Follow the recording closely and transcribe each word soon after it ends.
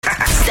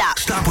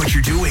Stop what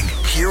you're doing.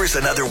 Here is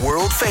another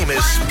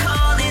world-famous One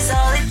call is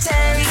all it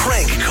takes.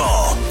 prank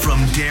call from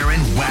Darren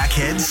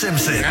Wackhead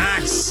Simpson.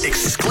 Nice.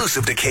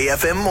 Exclusive to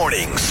KFM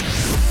Mornings.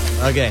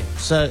 Okay,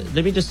 so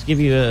let me just give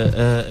you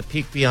a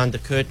peek behind the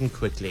curtain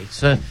quickly.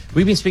 So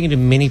we've been speaking to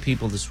many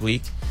people this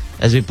week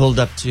as we pulled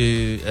up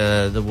to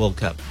the World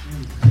Cup.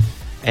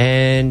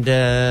 And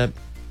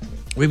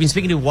we've been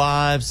speaking to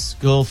wives,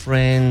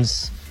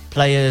 girlfriends,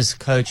 players,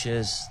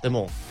 coaches, them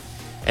all.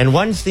 And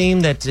one theme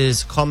that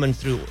is common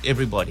through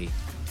everybody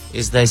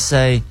is they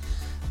say,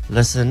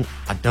 listen,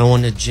 I don't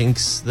want to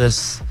jinx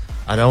this.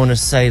 I don't want to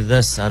say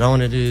this. I don't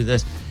want to do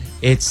this.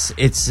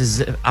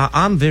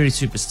 I'm very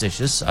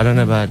superstitious. I don't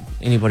know about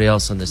anybody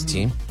else on this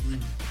team.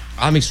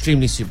 I'm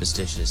extremely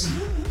superstitious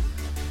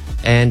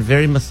and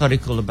very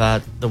methodical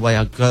about the way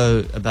I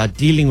go about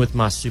dealing with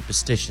my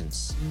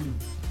superstitions.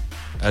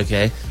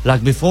 Okay,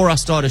 like before I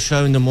start a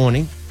show in the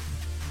morning,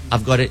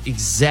 I've got an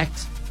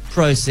exact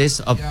process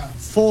of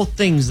 4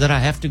 things that I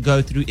have to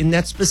go through in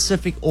that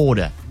specific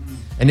order.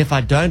 And if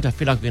I don't, I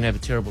feel like we're going to have a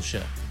terrible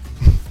show.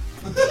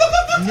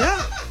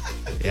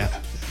 Yeah.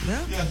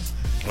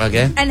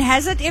 Okay. And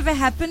has it ever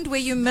happened where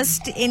you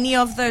missed any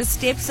of those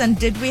steps, and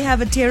did we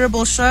have a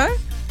terrible show?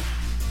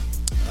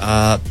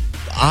 I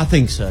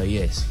think so,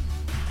 yes.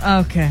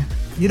 Okay.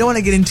 You don't want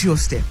to get into your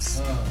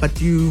steps, but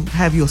you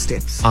have your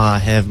steps. I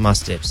have my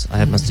steps.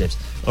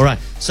 All right.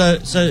 So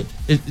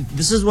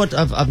this is what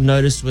I've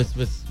noticed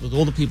with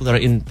all the people that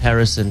are in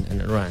Paris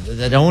and around.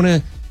 They don't want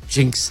to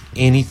jinx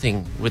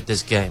anything with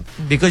this game.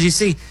 Because you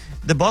see,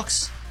 the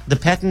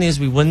pattern is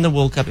we win the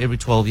World Cup every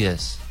 12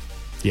 years.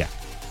 Yeah.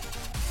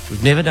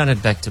 We've never done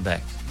it back to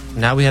back.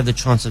 Now we have the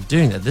chance of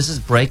doing that. This is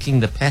breaking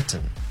the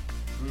pattern.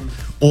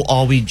 Or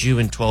are we due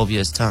in 12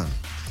 years' time?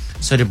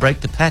 So to break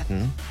the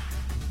pattern,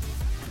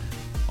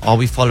 are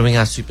we following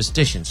our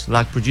superstitions?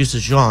 Like producer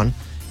Jean,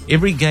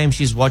 every game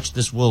she's watched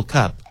this World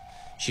Cup,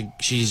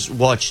 she's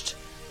watched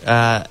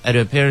at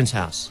her parents'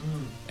 house,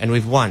 and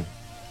we've won.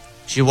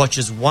 She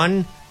watches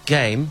one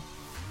game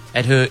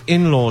at her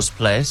in-laws'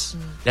 place.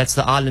 That's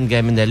the island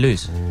game, and they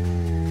lose.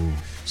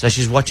 So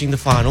she's watching the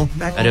final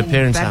at her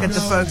parents' house. Back at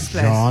the folks'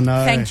 place.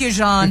 Thank you,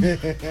 Jean.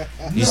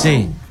 You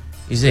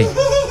see.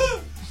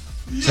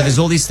 So there's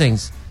all these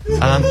things.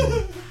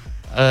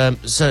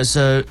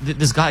 So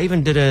this guy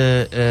even did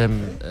a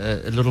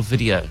little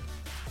video.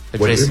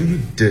 Whatever you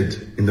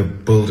did in the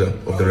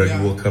build-up of the Rugby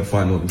World Cup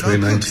final in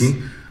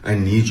 2019, I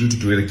need you to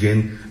do it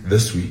again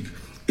this week.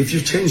 If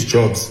you've changed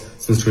jobs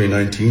since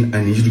 2019,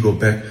 I need you to go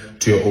back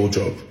to your old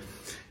job.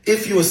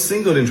 If you were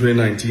single in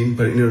 2019,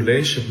 but in a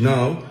relationship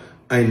now,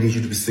 I need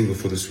you to be single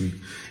for this week.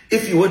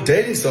 If you were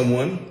dating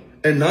someone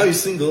and now you're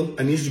single,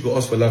 I need you to go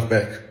ask for love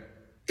back.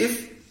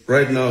 If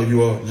right now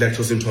you are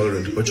lactose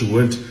intolerant, but you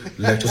weren't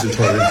lactose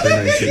intolerant in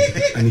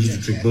 2019, I need you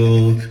to drink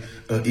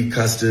milk, eat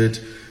custard.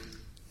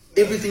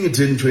 Everything you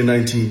did in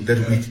 2019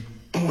 that week,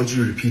 I want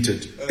you to repeat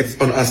it. It's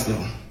on us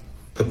now.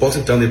 The Boks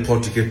have done their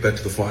part to get back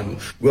to the final.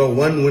 We are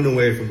one win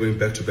away from going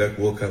back-to-back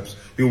World Cups.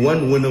 We're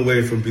one win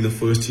away from being the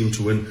first team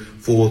to win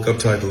 4 World Cup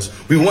titles.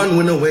 We're one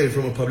win away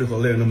from a public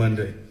holiday on a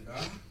Monday.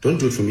 Don't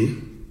do it for me.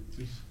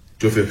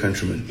 Do it for your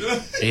countrymen.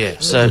 Yeah,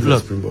 so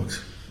look,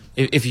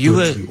 if you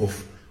were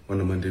off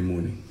on a Monday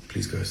morning,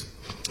 please, guys.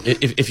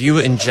 If you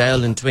were in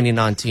jail in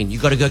 2019, you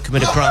got to go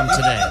commit a crime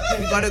today.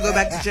 You got to go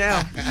back to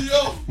jail.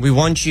 We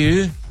want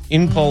you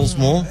in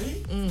Pollsmoor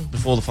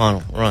before the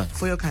final, right?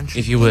 For your country.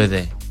 If you were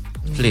there,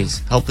 please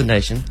help the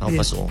nation, help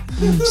us all.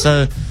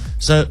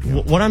 So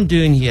what I'm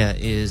doing here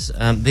is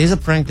there's a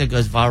prank that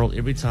goes viral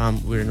every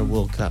time we're in a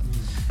World Cup.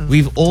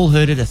 We've all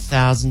heard it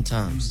 1,000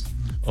 times.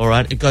 All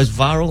right, it goes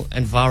viral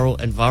and viral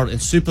and viral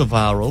and super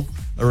viral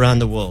around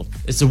the world.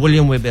 It's the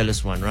William Webb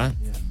Ellis one, right?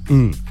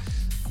 Yeah.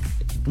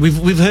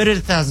 We've heard it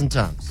 1,000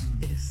 times.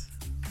 Yes.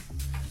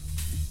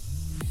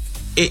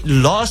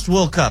 Last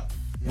World Cup,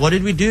 what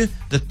did we do?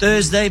 The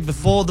Thursday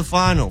before the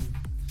final,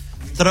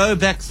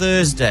 Throwback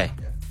Thursday,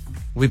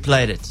 we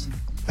played it.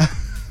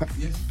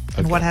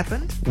 And what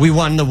happened? We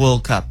won the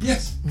World Cup.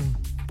 Yes.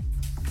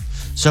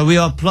 So we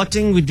are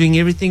plotting. We're doing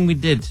everything we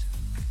did.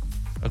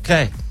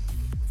 Okay.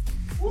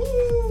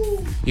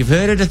 You've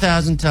heard it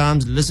 1,000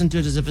 times. Listen to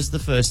it as if it's the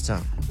first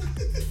time.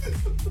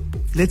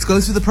 Let's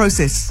go through the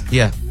process.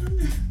 Yeah.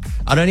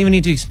 I don't even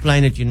need to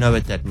explain it. You know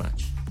it that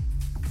much.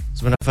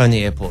 So when I phone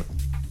the airport.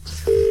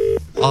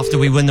 After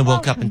we win the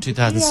World Cup in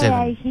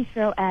 2007.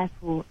 Heathrow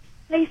Airport.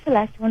 Please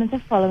select one of the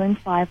following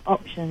 5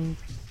 options.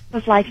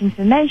 For flight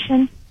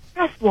information,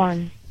 press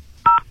 1.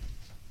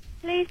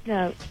 Please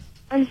note,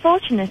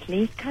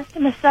 unfortunately,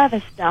 customer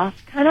service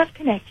staff cannot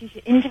connect you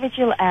to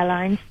individual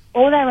airlines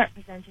or their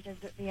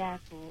representatives at the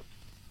airport.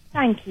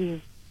 Thank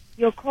you.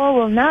 Your call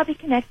will now be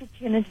connected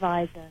to an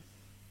advisor.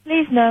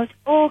 Please note,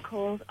 all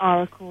calls are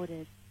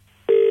recorded.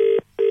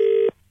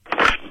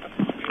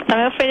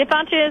 Hello, free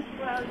departures.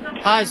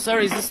 Hi,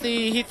 sorry, is this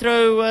the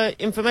Heathrow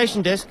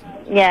information desk?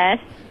 Yes.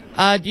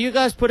 Do you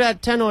guys put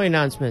out tannoy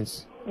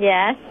announcements?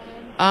 Yes.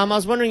 I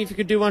was wondering if you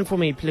could do one for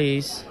me,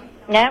 please.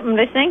 Yeah, I'm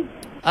listening.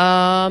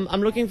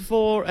 I'm looking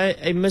for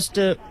a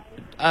Mr.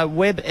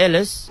 Webb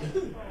Ellis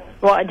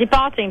What, a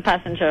departing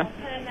passenger?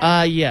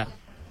 Yeah.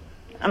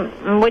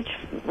 Which,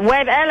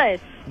 Webb Ellis?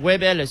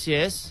 Webb Ellis,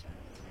 yes.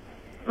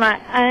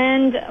 Right,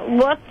 and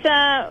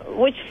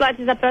which flight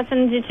is that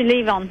person due to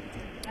leave on?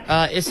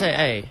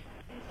 SAA.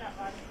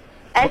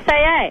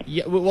 SAA?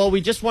 Yeah, well,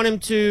 we just want him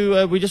to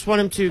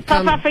South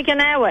come.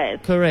 African Airways?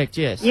 Correct,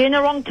 yes. You're in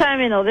the wrong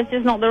terminal. This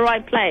is not the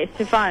right place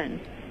to phone.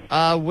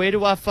 Where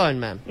do I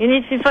phone, ma'am? You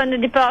need to phone the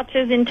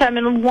departures in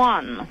Terminal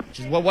 1.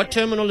 What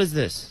terminal is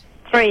this?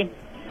 3.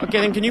 Okay,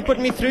 then can you put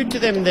me through to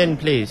them then,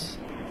 please?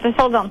 Just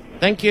hold on.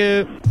 Thank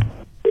you.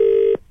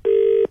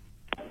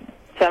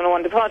 Terminal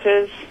 1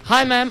 departures.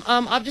 Hi, ma'am.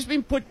 I've just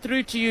been put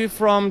through to you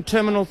from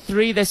Terminal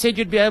 3. They said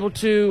you'd be able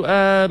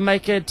to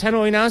make a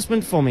tunnel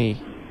announcement for me.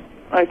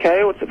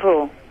 Okay, what's it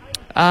for?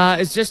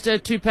 It's just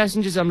 2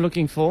 passengers I'm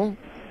looking for.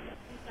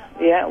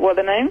 Yeah, what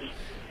are the names?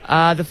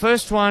 The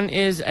first one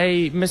is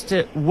a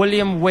Mr.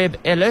 William Webb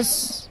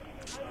Ellis.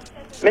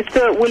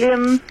 Mr.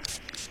 William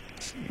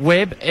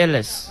Webb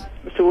Ellis.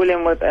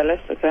 Webb Ellis,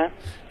 okay.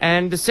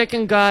 And the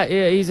second guy,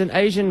 he's an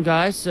Asian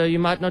guy, so you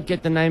might not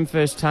get the name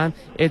first time.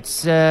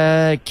 It's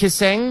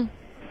Kiseng.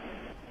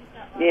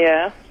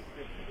 Yeah.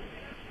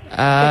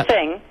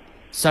 Kiseng?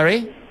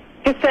 Sorry?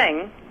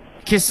 Kiseng?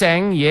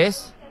 Kiseng,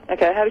 yes.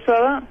 Okay, how do you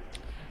spell that?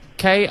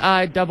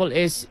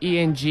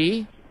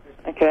 Kisseng.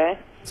 Okay.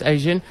 It's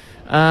Asian.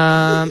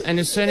 And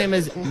his surname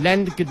is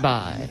Land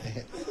Goodbye.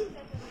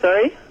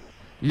 Sorry?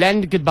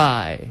 Land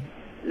Goodbye.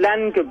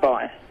 Land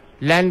Goodbye.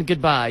 Land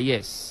Goodbye,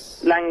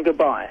 yes. Land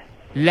Goodbye.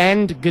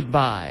 Land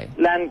Goodbye.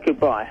 Land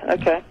Goodbye,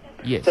 okay.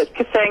 Yes. So it's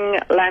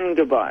Kiseng Land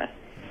Goodbye.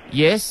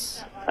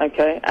 Yes.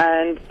 Okay,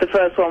 and the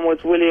first one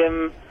was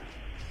William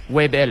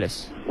Webb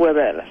Ellis. Webb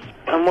Ellis.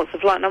 And what's the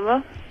flight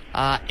number?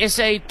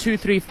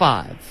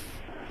 SA235.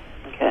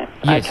 Okay.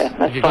 Yes. Okay, Have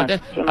that's you fine. got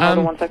that? Do you want to hold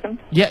on 1 second?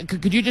 Yeah,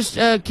 could you just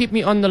keep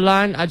me on the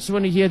line? I just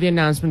want to hear the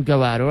announcement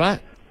go out, alright?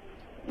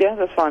 Yeah,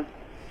 that's fine.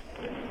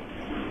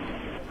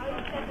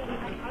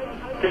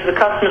 This is a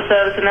customer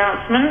service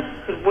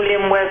announcement with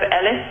William Webb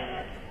Ellis.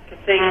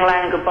 Kiseng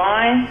Land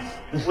Goodbye.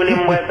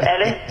 William Webb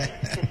Ellis.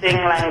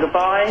 Kiseng Land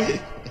Goodbye.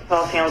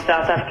 Passing on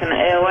South African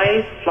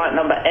Airways, flight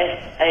number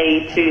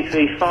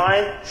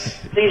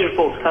SA235. Please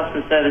report to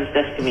customer service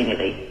desk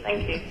immediately.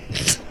 Thank you.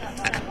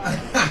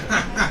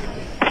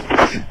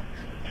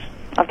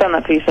 I've done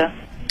that for you, sir.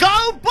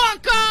 Go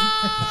Boca!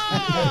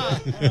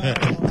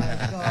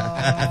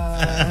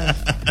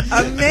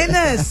 A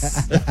menace.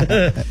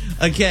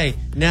 Okay,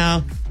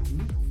 now,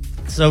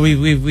 so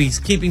we're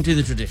keeping to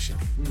the tradition.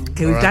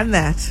 Okay, we've done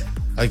that.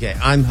 Okay,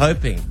 I'm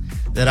hoping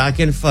that I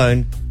can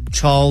phone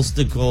Charles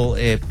de Gaulle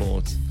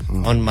Airport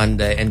on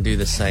Monday and do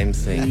the same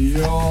thing.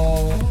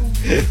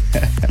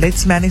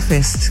 Let's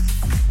manifest.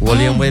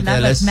 William Webb Love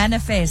it. Ellis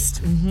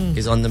Manifest.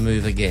 is on the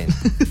move again.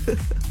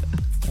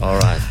 All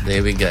right,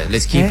 there we go.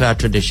 Let's keep Okay. our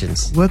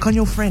traditions. Work on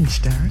your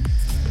French, Darren.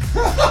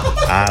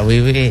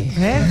 Oui, oui.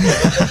 Eh?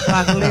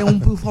 Parlez un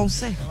peu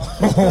français.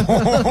 The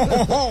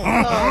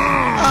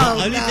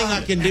only thing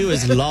I can do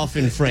is laugh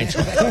in French.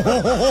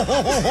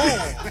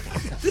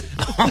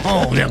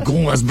 Oh, la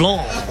grosse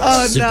blanc.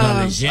 Oh C'est pas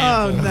no. léger.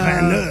 Oh no.